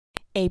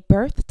A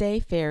Birthday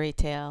Fairy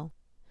Tale,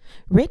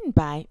 written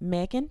by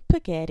Megan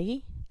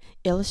Pighetti,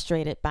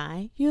 illustrated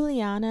by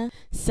Juliana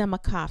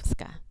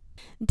Semakovska.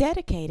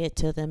 Dedicated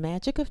to the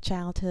magic of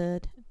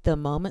childhood, the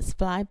moments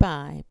fly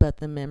by, but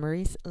the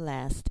memories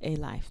last a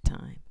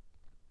lifetime.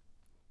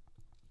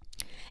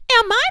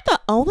 Am I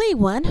the only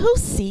one who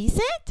sees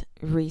it?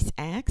 Reese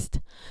asked.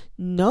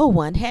 No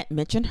one had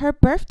mentioned her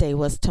birthday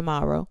was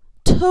tomorrow.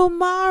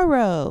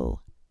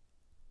 Tomorrow!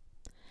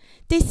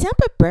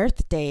 December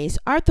birthdays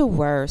are the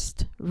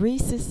worst.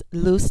 Reese's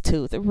loose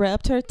tooth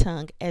rubbed her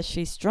tongue as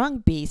she strung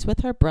beads with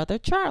her brother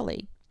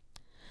Charlie.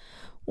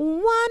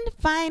 One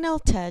final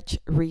touch,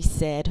 Reese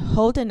said,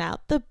 holding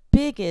out the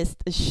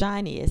biggest,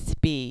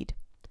 shiniest bead.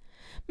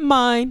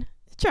 Mine,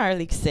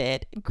 Charlie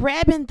said,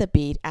 grabbing the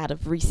bead out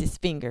of Reese's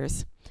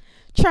fingers.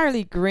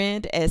 Charlie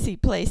grinned as he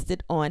placed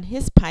it on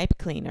his pipe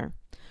cleaner.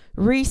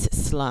 Reese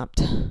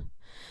slumped.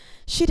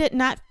 She did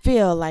not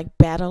feel like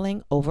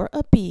battling over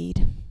a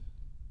bead.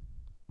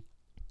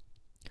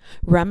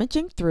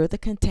 Rummaging through the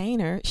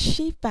container,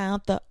 she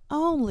found the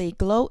only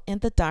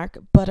glow-in-the-dark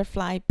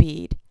butterfly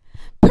bead.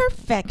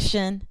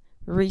 Perfection!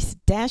 Reese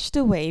dashed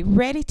away,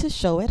 ready to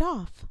show it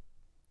off.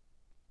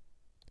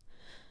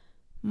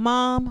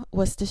 Mom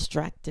was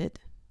distracted.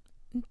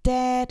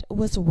 Dad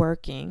was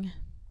working.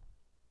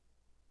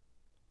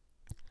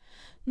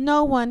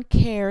 No one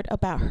cared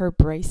about her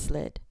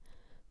bracelet.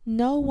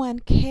 No one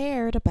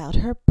cared about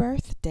her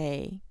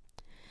birthday.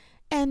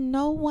 And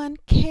no one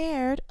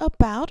cared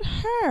about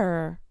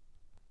her.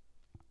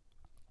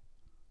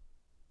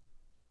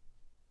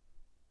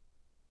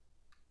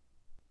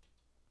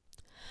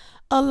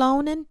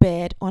 Alone in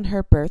bed on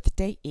her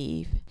birthday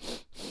eve,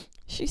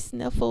 she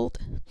sniffled.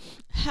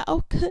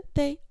 How could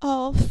they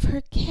all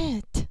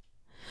forget?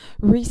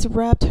 Reese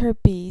rubbed her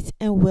beads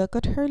and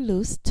wiggled her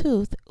loose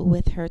tooth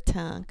with her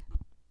tongue.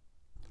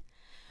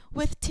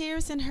 With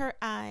tears in her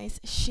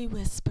eyes, she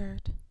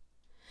whispered,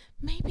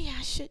 Maybe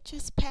I should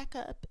just pack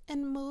up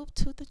and move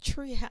to the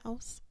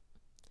treehouse.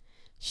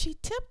 She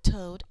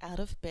tiptoed out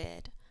of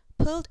bed,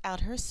 pulled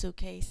out her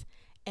suitcase,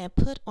 and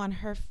put on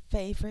her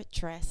favorite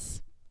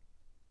dress.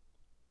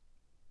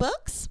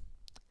 Books,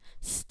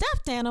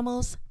 stuffed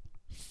animals,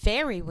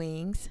 fairy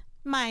wings,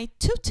 my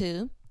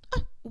tutu.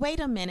 Oh, wait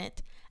a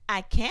minute.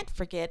 I can't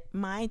forget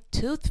my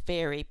tooth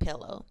fairy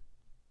pillow.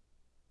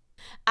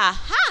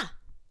 Aha!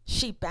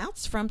 She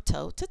bounced from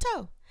toe to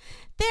toe.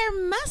 There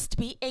must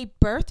be a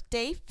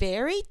birthday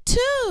fairy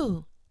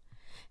too.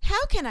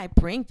 How can I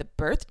bring the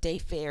birthday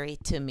fairy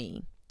to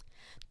me?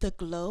 The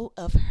glow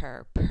of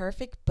her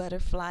perfect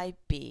butterfly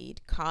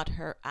bead caught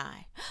her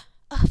eye.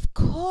 Of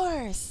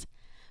course!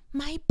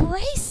 My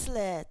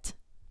bracelet!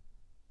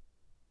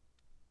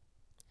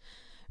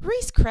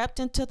 Reese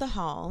crept into the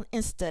hall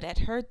and stood at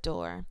her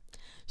door.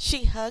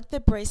 She hugged the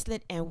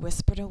bracelet and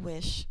whispered a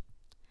wish.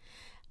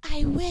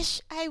 I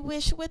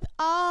wish with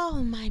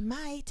all my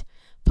might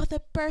for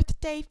the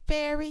birthday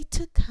fairy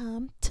to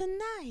come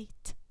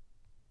tonight.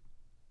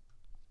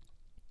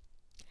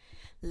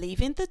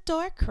 Leaving the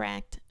door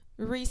cracked,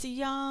 Reese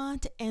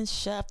yawned and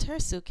shoved her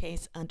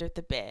suitcase under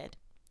the bed.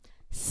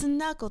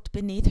 Snuggled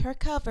beneath her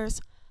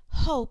covers,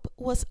 hope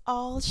was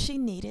all she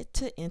needed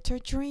to enter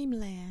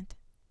dreamland.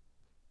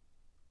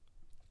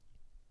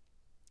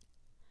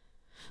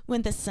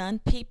 When the sun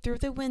peeped through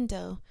the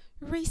window,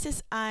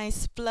 Reese's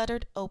eyes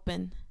fluttered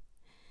open.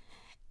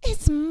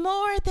 It's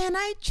more than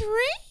I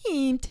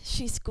dreamed,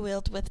 she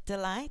squealed with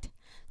delight.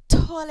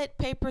 Toilet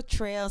paper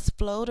trails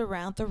flowed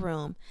around the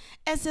room,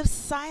 as if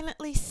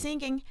silently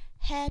singing,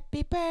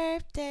 Happy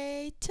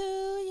birthday to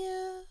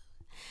you.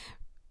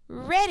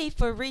 Ready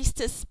for Reese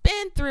to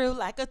spin through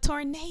like a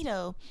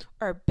tornado,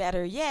 or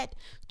better yet,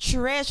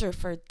 treasure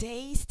for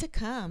days to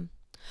come.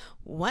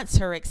 Once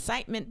her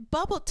excitement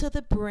bubbled to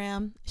the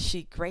brim,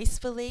 she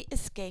gracefully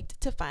escaped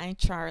to find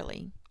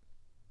Charlie.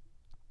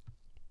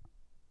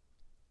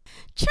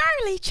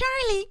 Charlie,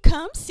 Charlie,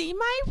 come see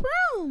my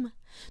room.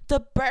 The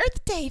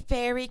birthday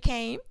fairy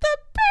came. The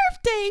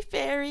birthday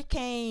fairy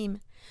came.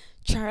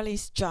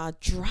 Charlie's jaw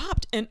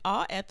dropped in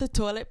awe at the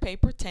toilet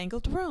paper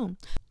tangled room.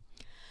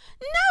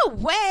 No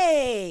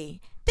way!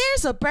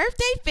 There's a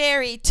birthday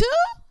fairy too?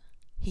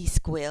 He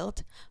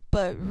squealed,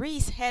 but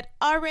Reese had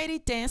already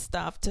danced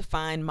off to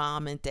find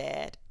Mom and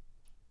Dad.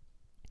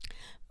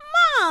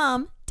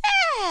 Mom!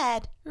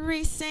 Dad!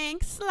 Reese sang,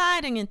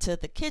 sliding into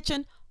the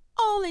kitchen,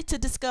 only to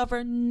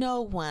discover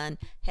no one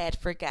had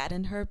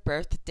forgotten her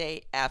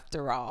birthday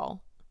after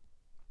all.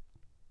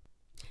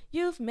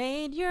 You've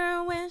made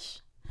your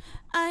wish.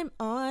 I'm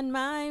on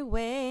my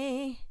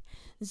way.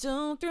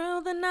 Zoom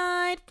through the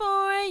night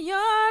for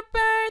your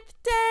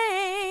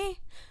birthday.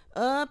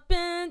 Up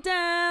and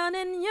down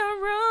in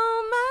your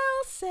room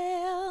I'll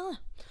sail.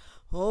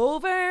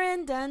 Over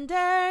and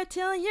under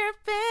till you're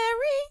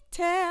fairy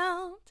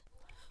tale.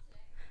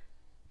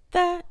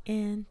 The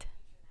end.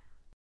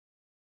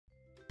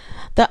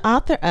 The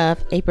author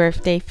of A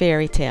Birthday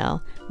Fairy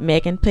Tale,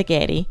 Megan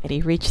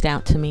Pighetti reached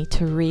out to me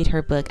to read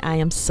her book. I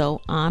am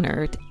so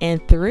honored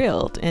and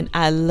thrilled, and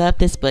I love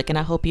this book, and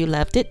I hope you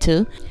loved it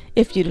too.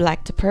 If you'd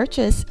like to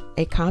purchase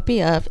a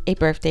copy of A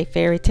Birthday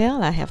Fairy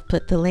Tale, I have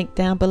put the link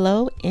down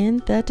below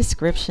in the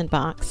description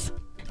box.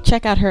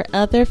 Check out her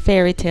other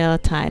fairy tale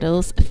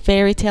titles,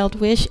 Fairy Tale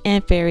Wish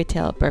and Fairy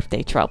Tale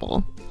Birthday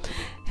Trouble.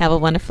 Have a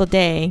wonderful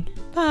day.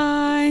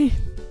 Bye.